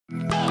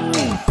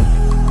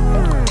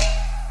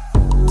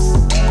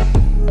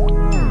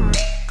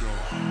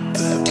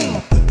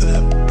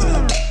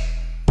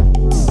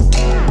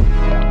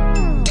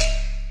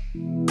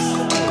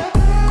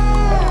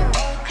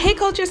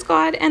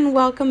Squad, and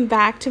welcome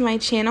back to my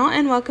channel,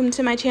 and welcome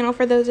to my channel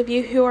for those of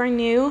you who are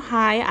new.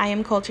 Hi, I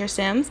am Culture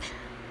Sims.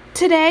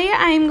 Today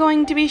I am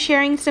going to be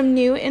sharing some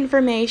new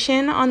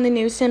information on the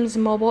new Sims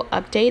mobile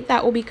update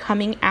that will be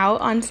coming out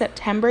on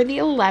September the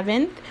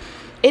 11th.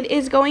 It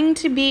is going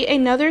to be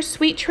another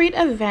sweet treat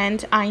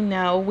event. I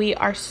know we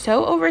are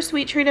so over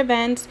sweet treat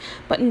events,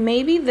 but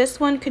maybe this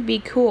one could be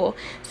cool.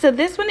 So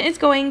this one is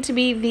going to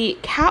be the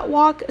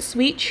Catwalk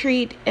sweet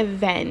treat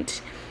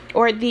event,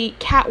 or the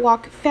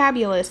Catwalk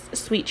Fabulous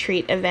Sweet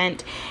Treat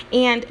event.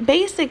 And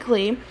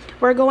basically,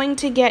 we're going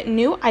to get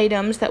new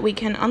items that we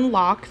can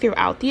unlock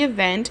throughout the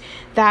event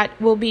that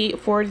will be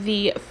for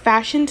the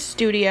fashion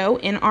studio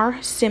in our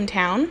sim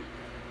town.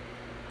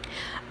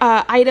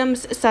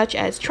 Items such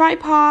as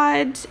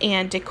tripods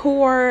and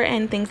decor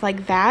and things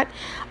like that.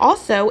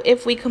 Also,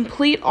 if we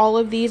complete all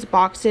of these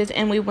boxes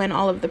and we win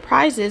all of the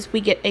prizes,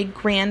 we get a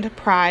grand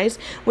prize,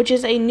 which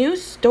is a new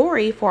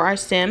story for our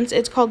Sims.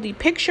 It's called the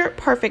Picture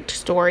Perfect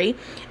Story.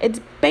 It's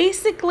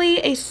basically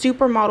a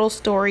supermodel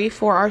story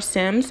for our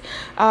Sims.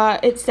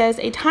 It says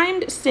a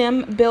timed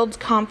Sim builds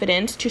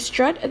confidence to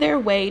strut their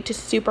way to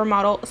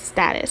supermodel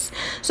status.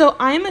 So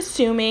I'm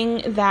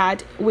assuming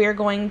that we're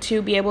going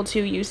to be able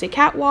to use a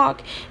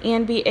catwalk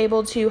and be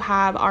able to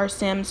have our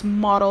Sims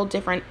model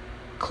different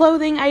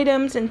clothing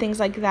items and things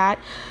like that.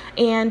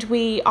 And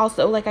we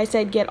also, like I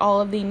said, get all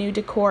of the new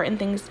decor and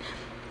things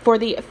for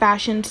the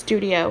fashion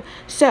studio.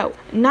 So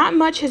not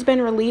much has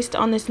been released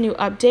on this new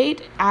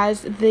update.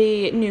 As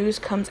the news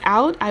comes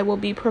out, I will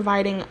be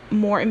providing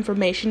more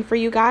information for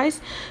you guys.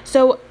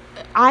 So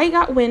I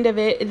got wind of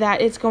it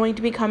that it's going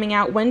to be coming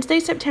out Wednesday,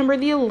 September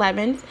the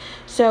 11th.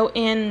 So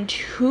in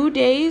 2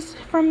 days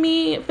from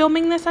me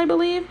filming this, I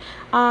believe.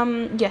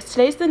 Yes,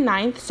 today's the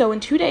 9th. So in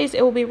 2 days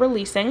it will be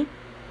releasing.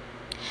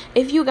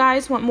 If you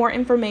guys want more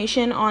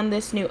information on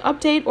this new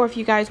update, or if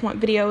you guys want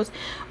videos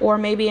or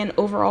maybe an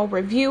overall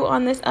review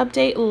on this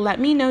update, let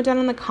me know down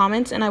in the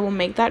comments and I will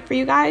make that for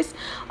you guys.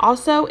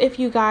 Also, if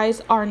you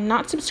guys are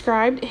not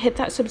subscribed, hit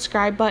that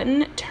subscribe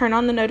button, turn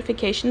on the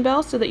notification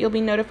bell so that you'll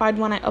be notified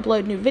when I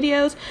upload new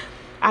videos.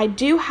 I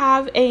do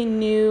have a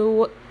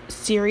new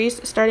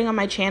series starting on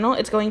my channel.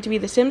 It's going to be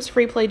the Sims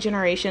Free Play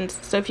Generations.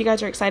 So if you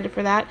guys are excited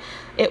for that,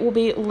 it will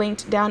be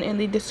linked down in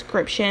the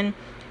description.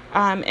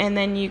 And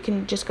then you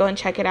can just go and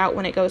check it out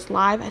when it goes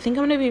live. I think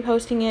I'm going to be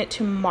posting it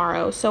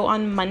tomorrow. So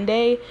on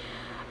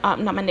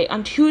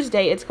on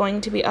Tuesday, it's going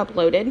to be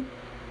uploaded.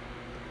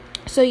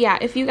 So yeah,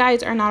 if you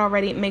guys are not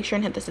already, make sure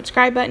and hit the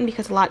subscribe button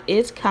because a lot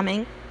is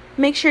coming.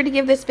 Make sure to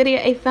give this video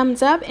a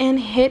thumbs up and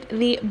hit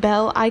the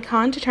bell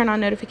icon to turn on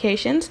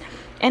notifications.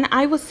 And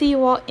I will see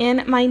you all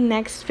in my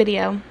next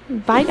video.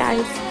 Bye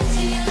guys.